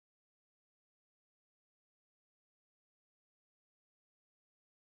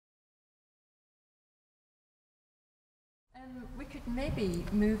We could maybe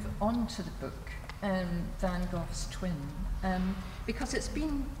move on to the book, Van Gogh's Twin, because it's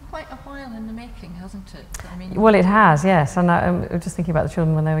been quite a while in the making, hasn't it? I mean, well, it has, yes. And I was just thinking about the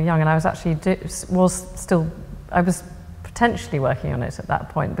children when they were young, and I was actually I was potentially working on it at that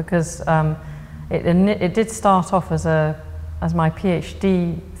point, because it did start off as my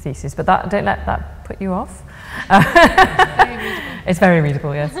PhD thesis, but don't let that put you off. It's very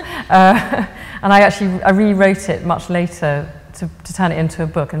readable, yes. And I rewrote it much later to turn it into a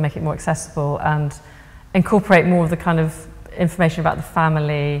book and make it more accessible and incorporate more of the kind of information about the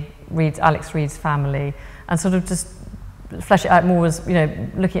family, Alex Reid's family, and sort of just flesh it out more as,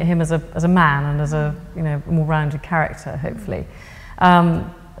 looking at him as a man and as a, more rounded character, hopefully.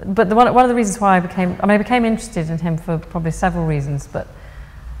 But one of the reasons why I became interested in him for probably several reasons, but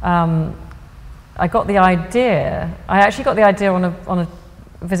I actually got the idea on a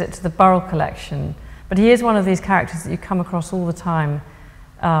visit to the Burrell collection, but he is one of these characters that you come across all the time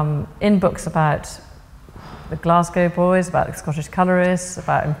in books about the Glasgow Boys, about the Scottish Colourists,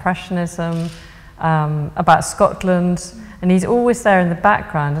 about impressionism, about Scotland, and he's always there in the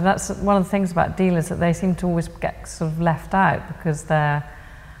background, and that's one of the things about dealers, that they seem to always get sort of left out, because they're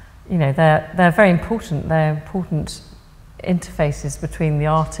very important. They're important interfaces between the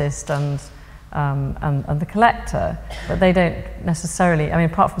artist and the collector, but they don't necessarily, I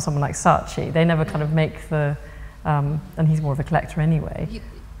mean, apart from someone like Saatchi, they never kind of make the, and he's more of a collector anyway.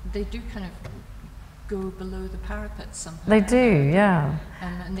 They do kind of go below the parapet somehow. They do, yeah.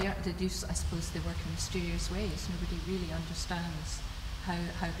 And they do, I suppose they work in mysterious ways. Nobody really understands how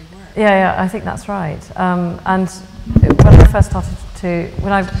they work. Yeah, I think that's right. And when I first started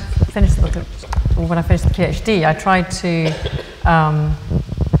when I finished the book, or when I finished the PhD, I tried to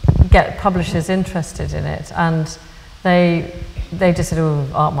get publishers interested in it, and they just said, oh,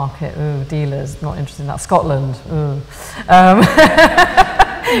 art market, oh, dealers, not interested in that, Scotland, oh.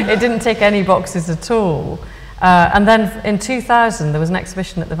 It didn't tick any boxes at all. And then in 2000, there was an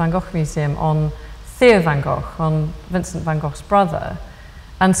exhibition at the Van Gogh Museum on Theo Van Gogh, on Vincent Van Gogh's brother,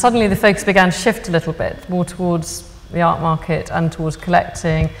 and suddenly the focus began to shift a little bit, more towards the art market and towards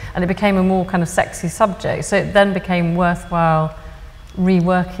collecting, and it became a more kind of sexy subject. So it then became worthwhile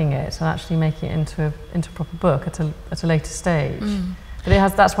reworking it and actually making it into a proper book at a later stage.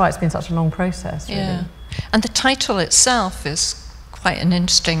 But that's why it's been such a long process, really. Yeah. And the title itself is quite an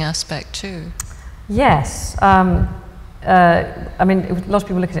interesting aspect too. Yes. I mean, a lot of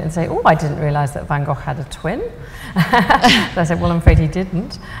people look at it and say, oh, I didn't realise that Van Gogh had a twin. So I said, well, I'm afraid he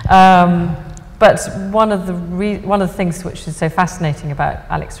didn't. But one of the things which is so fascinating about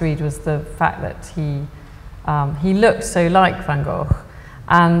Alex Reid was the fact that he looked so like Van Gogh,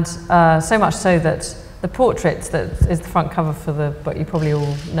 and so much so that the portrait that is the front cover for the book, you probably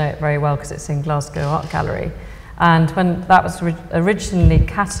all know it very well because it's in Glasgow Art Gallery. And when that was originally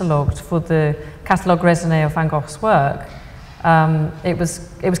catalogued for the Catalogue Raisonné of Van Gogh's work, it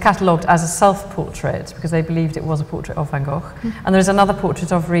was catalogued as a self-portrait because they believed it was a portrait of Van Gogh. And there's another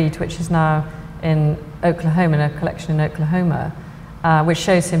portrait of Reid which is now in Oklahoma, in a collection in Oklahoma, which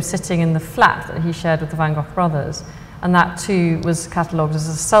shows him sitting in the flat that he shared with the Van Gogh brothers. And that too was catalogued as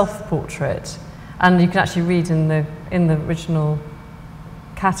a self-portrait. And you can actually read in the original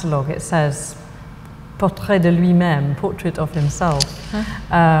catalogue, it says, portrait de lui-même, portrait of himself.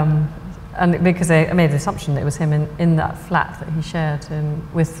 And because I made the assumption that it was him in that flat that he shared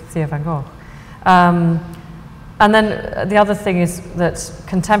with Theo Van Gogh. And then the other thing is that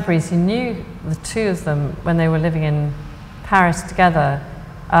contemporaries who knew the two of them when they were living in Paris together,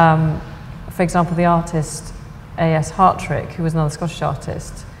 for example, the artist A.S. Hartrick, who was another Scottish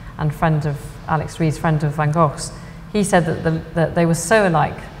artist and friend of Alex Reid's, friend of Van Gogh's, he said that they were so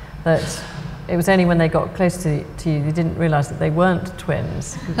alike that it was only when they got close to you they didn't realise that they weren't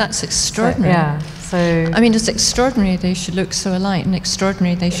twins. That's extraordinary. So I mean, it's extraordinary they should look so alike, and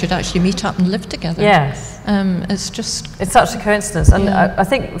extraordinary they should actually meet up and live together. Yes. It's such a coincidence. And I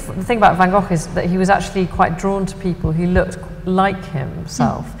think the thing about Van Gogh is that he was actually quite drawn to people who looked like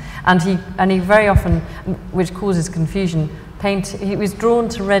himself. And he very often, which causes confusion, he was drawn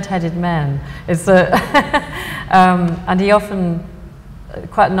to red-headed men. And he often,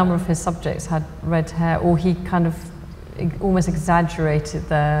 quite a number of his subjects had red hair, or he kind of almost exaggerated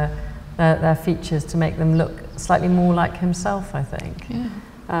their features to make them look slightly more like himself, I think. Yeah.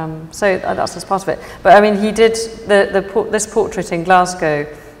 So that's just part of it. But I mean, he did this portrait in Glasgow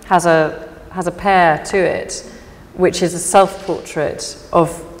has a pair to it, which is a self-portrait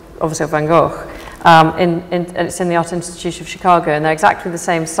of obviously of Van Gogh, and it's in the Art Institute of Chicago, and they're exactly the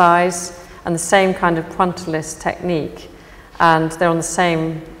same size and the same kind of pointillist technique. And they're on the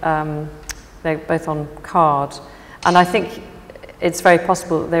same, they're both on card. And I think it's very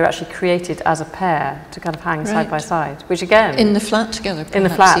possible that they were actually created as a pair to kind of hang side by side, which again... In the flat together, in the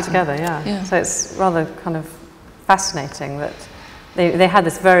flat even. together, yeah. So it's rather kind of fascinating that they had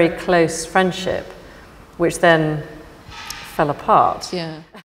this very close friendship, which then fell apart. Yeah.